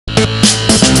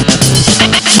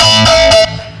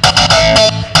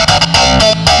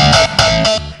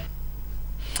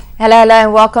Hello,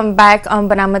 and welcome back on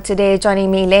Bernama today. Joining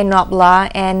me, Lane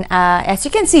Nobla, and as you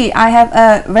can see, I have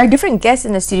a very different guest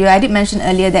in the studio. I did mention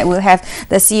earlier that we'll have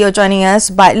the CEO joining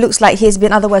us, but it looks like he's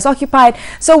been otherwise occupied.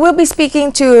 So we'll be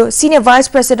speaking to Senior Vice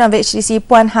President of HDC,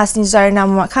 Puan Hasni Zarina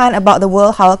Muhammad Khan, about the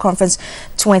World Halal Conference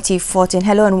 2014.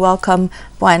 Hello and welcome,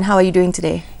 Puan. How are you doing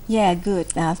today? Yeah, good.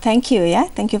 Thank you. Yeah,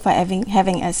 thank you for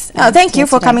having us. Thank you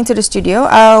for coming to the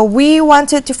studio. We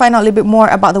wanted to find out a little bit more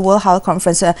about the World Halal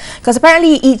Conference because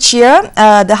apparently each year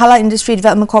the Halal Industry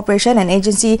Development Corporation, an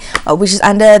agency which is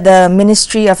under the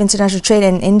Ministry of International Trade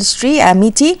and Industry,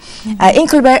 MITI, in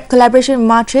collaboration with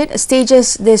Madrid,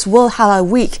 stages this World Halal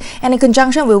Week. And in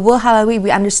conjunction with World Halal Week,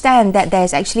 we understand that there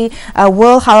is actually a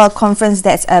World Halal Conference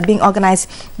that's being organized.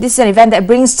 This is an event that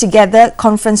brings together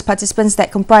conference participants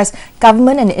that comprise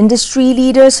government and industry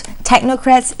leaders,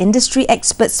 technocrats, industry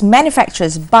experts,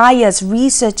 manufacturers, buyers,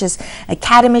 researchers,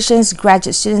 academicians,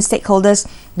 graduate students, stakeholders,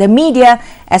 the media,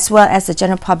 as well as the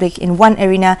general public in one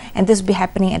arena, and this will be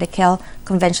happening at the KL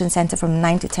Convention Center from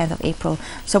 9th to 10th of April.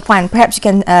 So Puan, perhaps you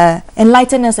can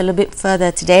enlighten us a little bit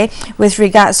further today with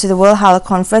regards to the World Halal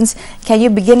Conference. Can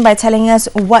you begin by telling us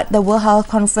what the World Halal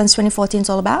Conference 2014 is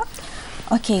all about?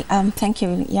 Okay, thank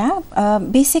you. Yeah,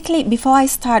 basically, before I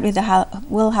start with the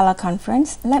World Halal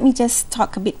Conference, let me just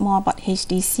talk a bit more about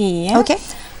HDC. Yeah? Okay.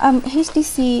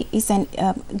 HDC is a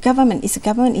government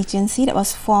agency that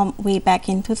was formed way back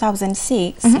in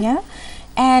 2006. Yeah,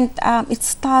 and it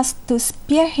starts to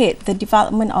spearhead the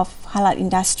development of halal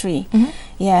industry.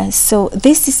 Yeah, so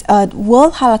this is a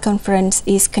World Halal Conference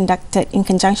is conducted in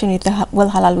conjunction with the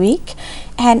World Halal Week,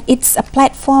 and it's a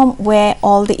platform where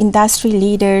all the industry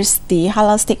leaders, the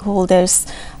halal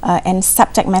stakeholders, and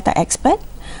subject matter experts,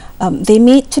 they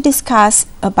meet to discuss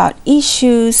about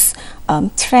issues,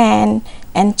 trend,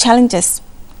 and challenges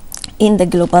in the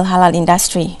global halal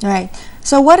industry. Right.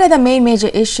 So what are the main major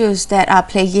issues that are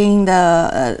plaguing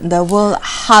the world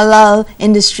halal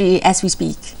industry as we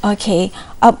speak? Okay,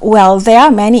 well, there are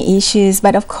many issues,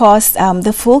 but of course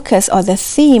the focus or the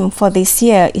theme for this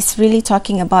year is really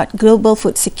talking about global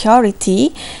food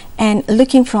security and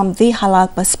looking from the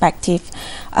halal perspective.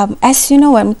 As you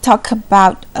know, when we talk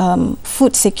about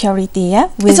food security, yeah,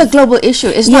 it's a global issue.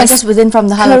 It's not just within from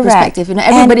the halal perspective. You know,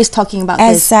 everybody's talking about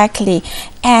this. Exactly.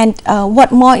 And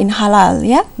what more in halal?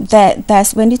 Yeah,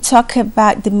 that's when you talk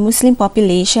about the Muslim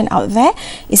population out there.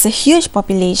 It's a huge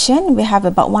population. We have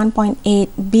about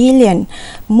 1.8 billion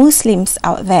Muslims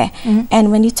out there.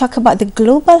 And when you talk about the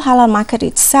global halal market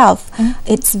itself,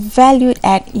 it's valued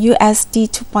at USD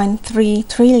 2.3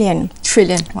 trillion.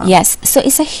 Wow. Yes, so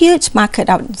it's a huge market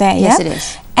out there. Yes, yeah? it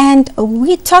is. And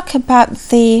we talk about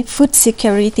the food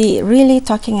security, really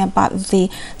talking about the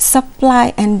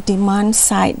supply and demand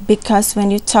side, because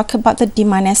when you talk about the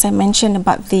demand, as I mentioned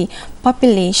about the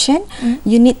population,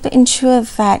 you need to ensure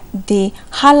that the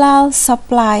halal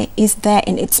supply is there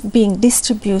and it's being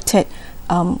distributed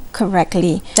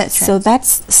correctly. That's right. So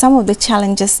that's some of the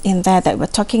challenges in there that we're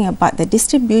talking about: the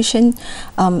distribution,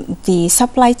 the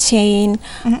supply chain,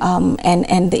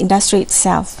 and the industry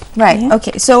itself. Right. Yeah?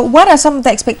 Okay. So what are some of the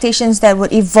expectations that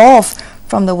would evolve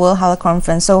from the World Halal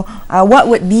Conference? So what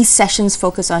would these sessions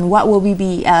focus on? What will we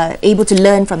be able to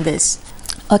learn from this?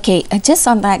 Okay, just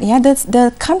on that, yeah,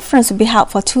 the conference will be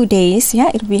held for 2 days.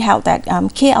 Yeah, it will be held at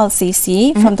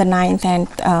KLCC from the 9th and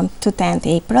to 10th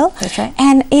April. That's right.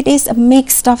 And it is a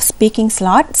mix of speaking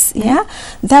slots. Yeah,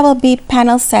 there will be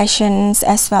panel sessions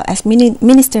as well as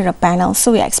ministerial panels.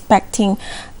 So we are expecting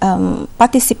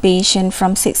participation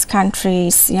from 6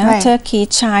 countries, Right. Turkey,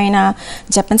 China,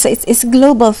 Japan. So it's a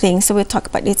global thing. So we talk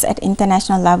about it at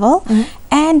international level.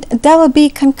 And there will be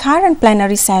concurrent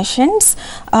plenary sessions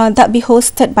that will be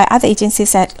hosted by other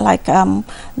agencies like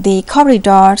the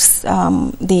corridors,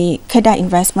 the Kedah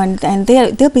investment, and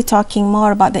they'll be talking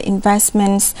more about the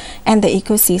investments and the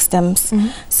ecosystems.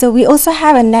 So we also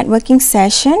have a networking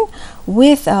session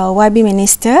with YB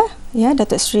Minister,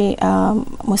 Datuk Sri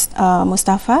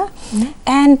Mustafa,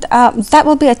 and that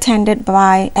will be attended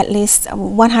by at least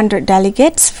 100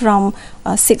 delegates from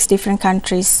 6 different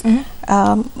countries.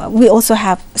 We also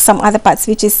have some other parts,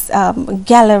 which is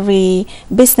gallery,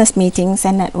 business meetings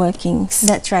and networkings.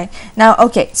 That's right. Now,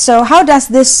 okay, so how does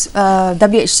this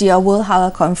WHC or World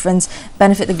Halal Conference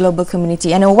benefit the global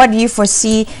community? And what do you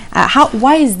foresee?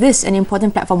 Why is this an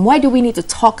important platform? Why do we need to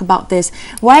talk about this?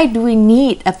 Why do we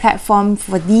need a platform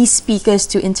for these speakers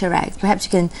to interact? Perhaps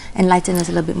you can enlighten us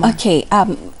a little bit more. Okay,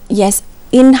 yes.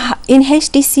 In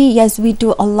HDC, yes, we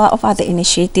do a lot of other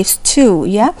initiatives too,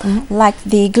 yeah, like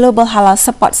the Global Halal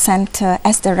Support Center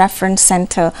as the reference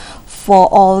center for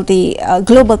all the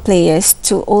global players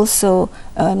to also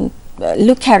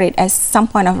look at it as some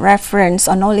point of reference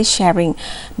or knowledge sharing.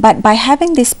 But by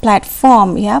having this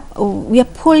platform, we are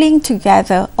pulling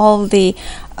together all the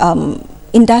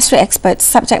industry experts,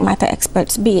 subject matter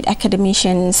experts, be it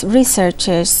academicians,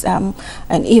 researchers, and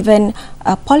even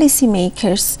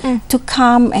policymakers to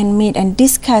come and meet and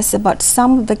discuss about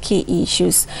some of the key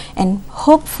issues. And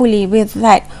hopefully with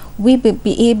that, we will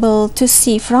be able to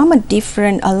see from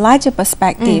a larger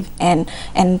perspective, and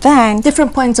then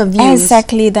different points of view.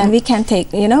 Exactly. Then we can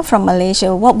take, from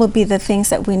Malaysia, what will be the things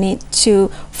that we need to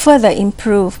further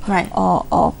improve,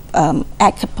 or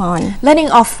act upon. Learning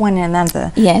off one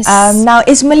another. Yes. Now,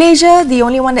 is Malaysia the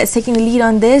only one that's taking the lead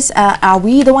on this? Are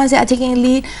we the ones that are taking the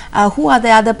lead? Who are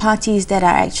the other parties that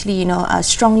are actually,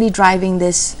 strongly driving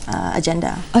this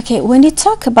agenda? Okay, when you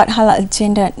talk about halal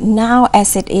agenda now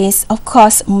as it is, of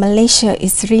course, Malaysia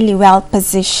is really well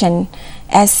positioned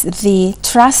as the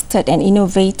trusted and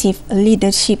innovative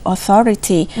leadership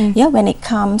authority, when it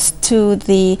comes to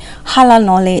the halal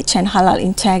knowledge and halal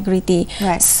integrity.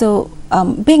 Right. So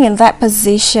being in that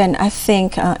position, I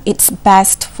think it's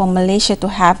best for Malaysia to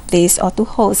have this or to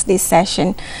host this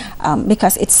session,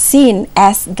 because it's seen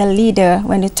as the leader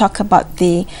when you talk about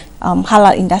the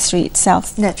halal industry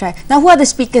itself. That's right. Now, who are the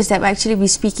speakers that will actually be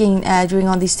speaking during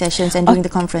all these sessions and during the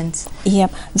conference?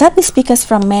 Yep, there'll be speakers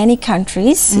from many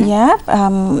countries,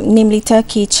 namely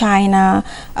Turkey, China,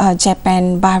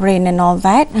 Japan, Bahrain, and all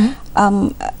that.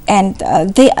 And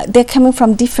they're coming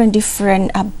from different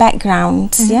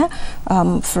backgrounds,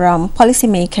 from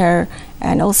policymaker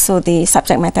and also the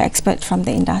subject matter expert from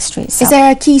the industry. Is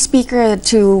there a key speaker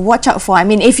to watch out for? I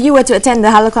mean, if you were to attend the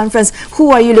Halal conference,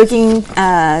 who are you looking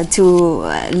to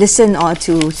listen or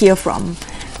to hear from?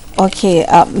 Okay,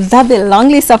 that'll be a long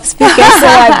list of speakers.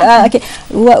 So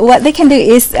what they can do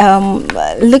is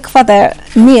look for the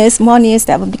more news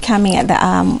that will be coming at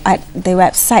the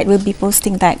website. We'll be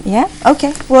posting that. Yeah.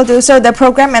 Okay, we'll do. So the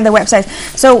program and the website.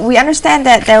 So we understand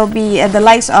that there will be the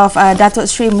likes of Datuk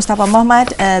Sri Mustafa Muhammad,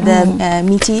 the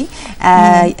MITI,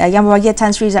 Yang Berbahagia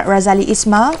Tan Sri Razali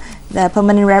Ismail, the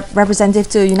permanent representative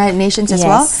to United Nations as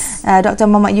well, Dr.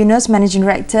 Muhammad Yunus, Managing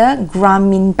Director,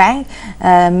 Grameen Bank,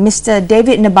 Mr.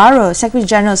 David Nabarro, Secretary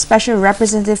General, Special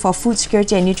Representative for Food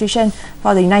Security and Nutrition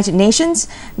for the United Nations,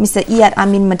 Mr. Iyad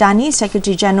Amin Madani,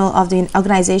 Secretary General of the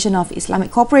Organization of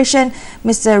Islamic Cooperation,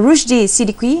 Mr. Rushdi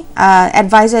Siddiqui,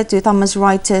 Advisor to Thomson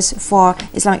Reuters for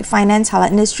Islamic Finance, Halal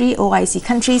Industry, OIC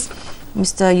countries,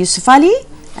 Mr. Yusuf Ali,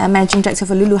 Managing Director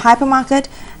for Lulu Hypermarket,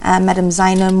 Madam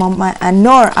Zainal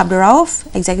Noor Abdurrauf,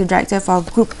 Executive Director for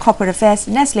Group Corporate Affairs,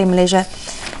 Nestle Malaysia,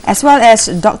 as well as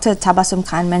Dr. Tabassum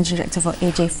Khan, Managing Director for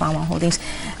AJ Pharma Holdings.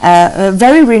 A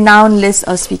very renowned list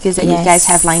of speakers that you guys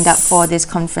have lined up for this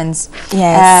conference.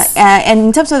 Yes. And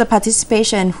in terms of the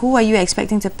participation, who are you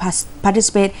expecting to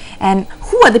participate, and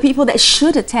who are the people that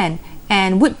should attend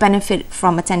and would benefit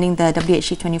from attending the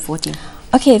WHE 2014?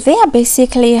 Okay, they are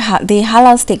basically the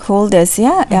halal stakeholders,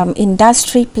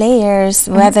 industry players,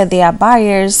 whether they are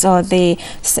buyers or they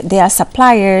are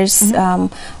suppliers,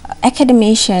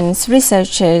 academicians,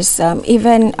 researchers,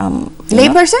 even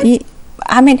layperson.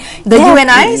 I mean, the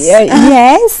UNIs?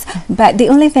 Yes, but the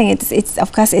only thing it's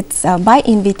of course it's by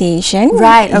invitation.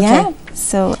 Right. Okay.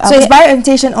 So it's by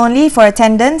invitation only for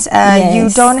attendance. You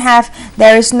don't have.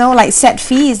 There is no set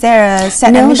fee. Is there a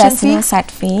set admission fee? No, there's no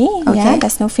set fee. Okay. Yeah,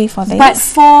 there's no fee for this. But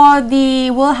for the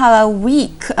World Halal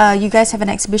Week, you guys have an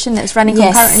exhibition that's running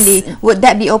concurrently. Would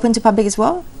that be open to public as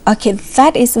well? Okay,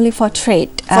 that is only for trade.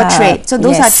 For trade. So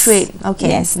those are trade. Okay.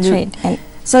 Yes, trade.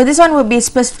 So this one would be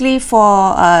specifically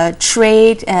for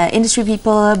trade, industry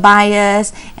people,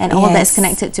 buyers, and all that's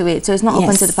connected to it. So it's not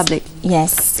open to the public.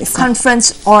 Yes. It's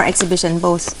conference or exhibition,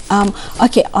 both.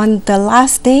 Okay, on the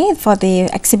last day for the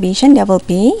exhibition, there will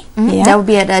be. There will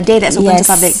be at a day that's open to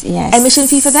public. Yes. Admission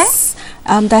fee for that?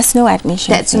 There's no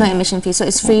admission. That's no admission fee, so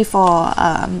it's free for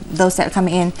those that are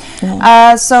coming in.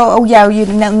 You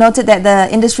noted that the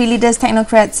industry leaders,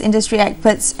 technocrats, industry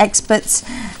experts.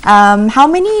 How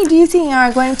many do you think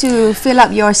are going to fill up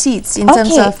your seats in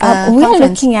terms of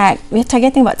we're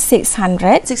targeting about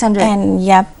 600. 600.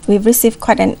 And we've received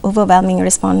quite an overwhelming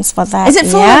response for that. Is it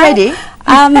full already?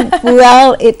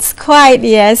 Well, it's quite,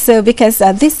 so because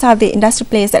these are the industry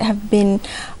players that have been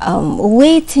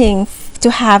waiting to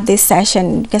have this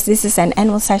session, because this is an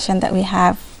annual session that we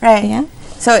have. Right.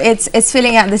 So it's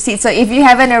filling out the seats. So if you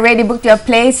haven't already booked your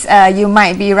place, you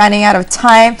might be running out of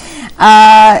time.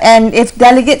 And if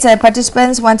delegates and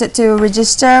participants wanted to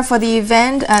register for the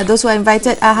event, those who are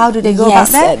invited, how do they go about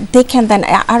that? Yes, they can then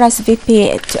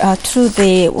RSVP through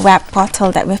the web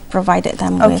portal that we've provided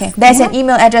them with. Okay, there's an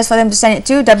email address for them to send it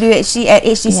to,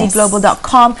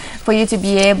 whc@hdcglobal.com, for you to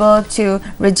be able to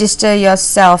register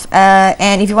yourself.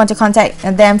 And if you want to contact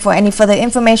them for any further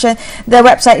information, their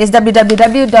website is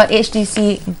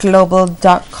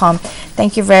www.hdcglobal.com.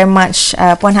 Thank you very much,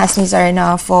 Puan Hasni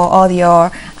Zarina, for all your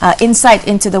insight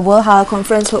into the World Halal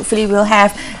Conference. Hopefully we'll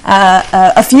have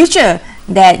a future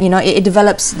that, you know, it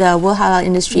develops the World Halal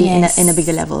industry in a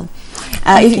bigger level.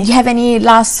 If you have any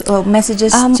last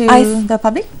messages to the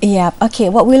public? Yeah, okay.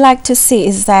 What we like to see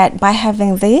is that by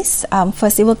having this,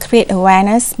 first it will create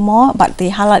awareness more about the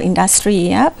halal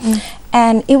industry,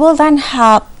 and it will then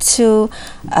help to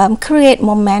create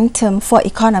momentum for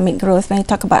economic growth. When you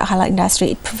talk about halal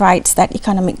industry, it provides that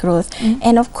economic growth.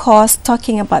 And of course,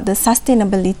 talking about the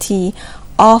sustainability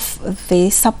of the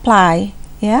supply,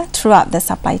 throughout the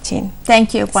supply chain.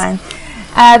 Thank you, Puan.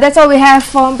 That's all we have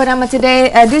for Bernama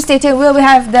today. Do stay tuned. We'll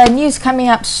have the news coming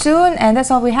up soon, and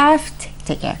that's all we have.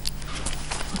 Take care.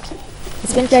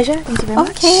 It's been a pleasure. Thank you very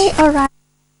much. Okay, all right.